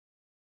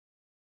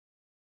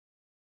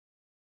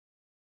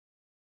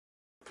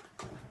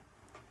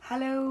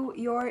Hello,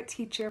 your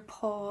teacher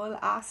Paul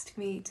asked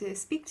me to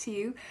speak to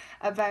you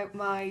about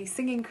my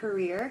singing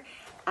career,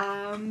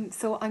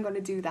 so I'm going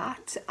to do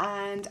that.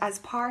 And as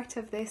part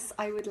of this,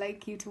 I would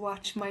like you to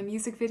watch my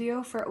music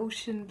video for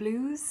Ocean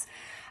Blues,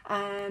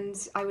 and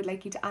I would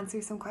like you to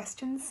answer some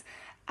questions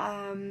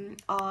on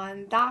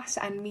that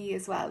and me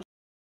as well.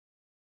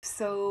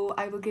 So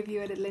I will give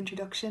you a little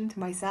introduction to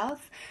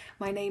myself.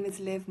 My name is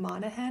Liv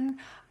Monaghan.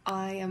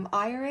 I am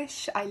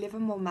Irish. I live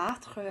in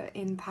Montmartre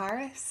in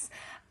Paris,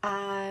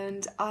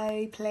 and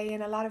I play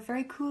in a lot of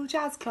very cool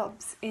jazz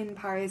clubs in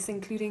Paris,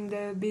 including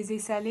the Baiser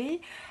Salé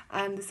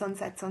and the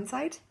Sunset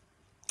Sunside.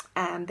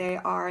 They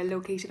are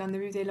located on the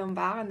Rue des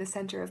Lombards in the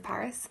centre of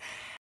Paris.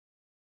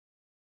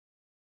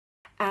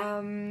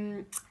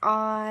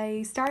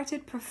 I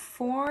started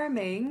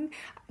performing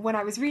when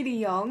I was really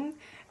young.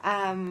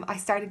 I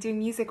started doing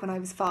music when I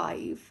was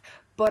 5,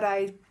 but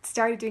I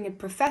started doing it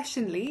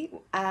professionally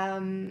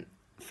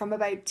from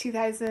about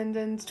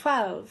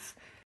 2012.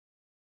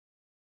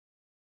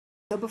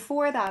 So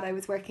before that, I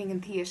was working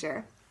in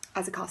theatre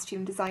as a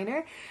costume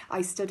designer.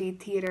 I studied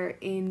theatre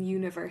in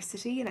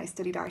university and I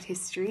studied art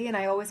history, and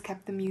I always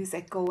kept the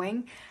music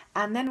going.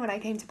 And then when I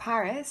came to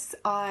Paris,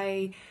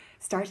 I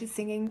started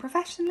singing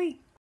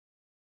professionally.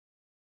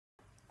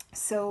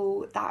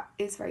 So that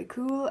is very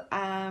cool.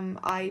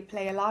 I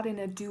play a lot in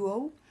a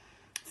duo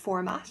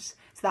format,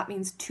 so that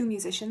means 2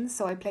 musicians.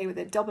 So I play with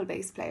a double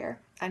bass player,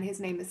 and his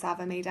name is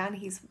Sava Maidan.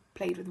 He's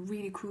played with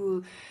really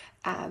cool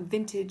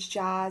vintage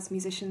jazz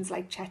musicians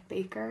like Chet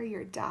Baker.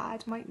 Your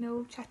dad might know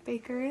who Chet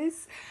Baker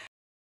is.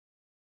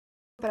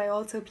 But I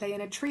also play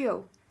in a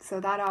trio, so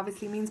that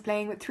obviously means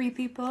playing with 3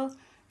 people,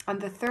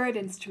 and the third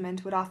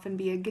instrument would often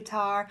be a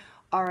guitar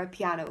or a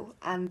piano,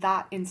 and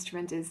that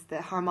instrument is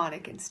the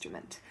harmonic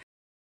instrument.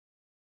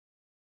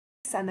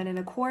 And then in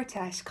a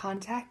quartet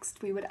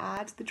context, we would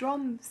add the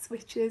drums,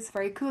 which is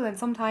very cool. And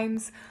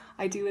sometimes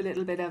I do a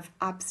little bit of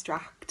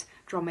abstract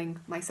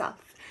drumming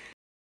myself.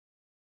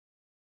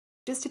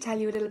 Just to tell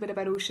you a little bit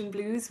about Ocean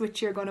Blues,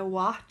 which you're going to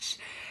watch,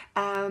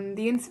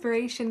 the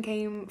inspiration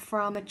came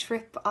from a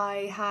trip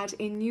I had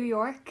in New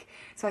York.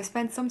 So I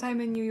spent some time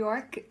in New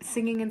York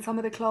singing in some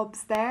of the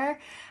clubs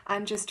there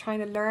and just trying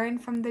to learn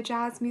from the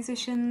jazz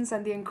musicians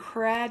and the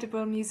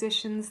incredible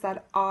musicians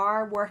that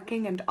are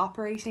working and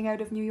operating out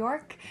of New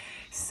York.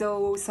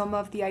 So some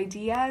of the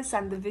ideas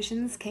and the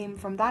visions came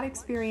from that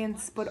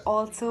experience, but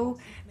also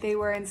they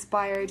were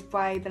inspired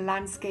by the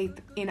landscape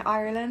in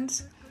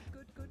Ireland.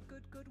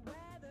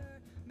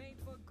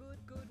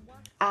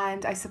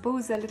 And I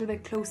suppose a little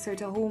bit closer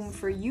to home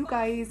for you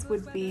guys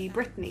would be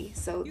Brittany.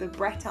 So the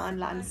Breton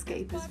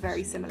landscape is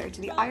very similar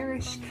to the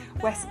Irish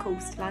West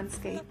Coast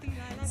landscape.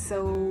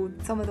 So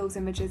some of those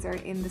images are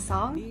in the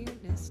song.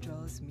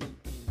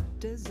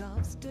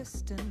 Dissolves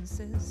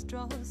distances,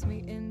 draws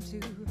me into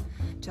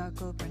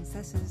charcoal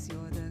princesses.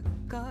 You're the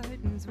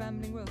garden's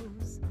rambling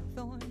rose,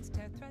 thorns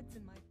tear threads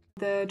in my...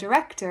 The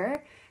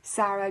director,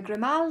 Sarah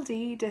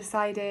Grimaldi,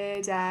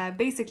 decided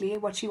basically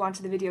what she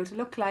wanted the video to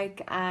look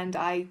like, and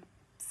I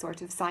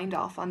sort of signed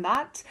off on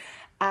that,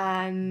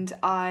 and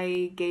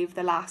I gave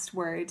the last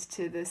word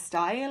to the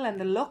style and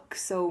the look.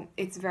 So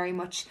it's very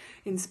much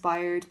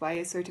inspired by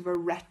a sort of a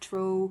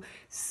retro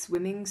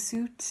swimming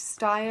suit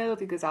style,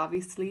 because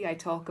obviously I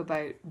talk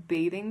about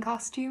bathing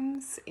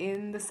costumes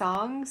in the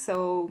song.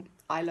 So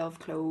I love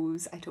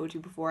clothes. I told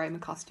you before, I'm a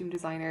costume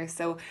designer,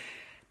 so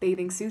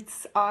bathing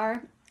suits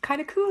are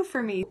kind of cool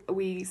for me.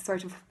 We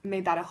sort of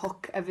made that a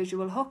hook, a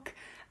visual hook,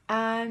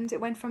 and it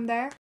went from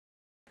there.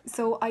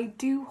 So I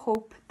do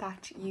hope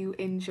that you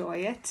enjoy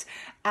it,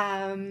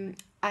 and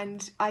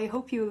I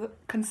hope you'll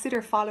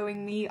consider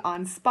following me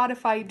on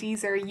Spotify,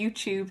 Deezer,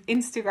 YouTube,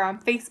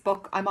 Instagram,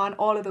 Facebook. I'm on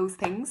all of those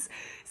things,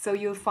 so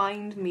you'll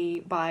find me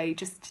by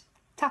just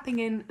tapping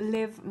in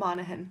Liv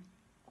Monaghan.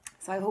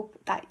 So I hope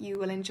that you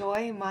will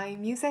enjoy my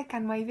music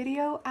and my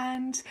video,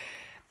 and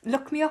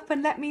look me up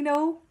and let me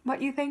know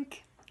what you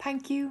think.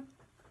 Thank you.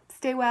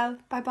 Stay well.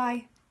 Bye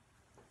bye.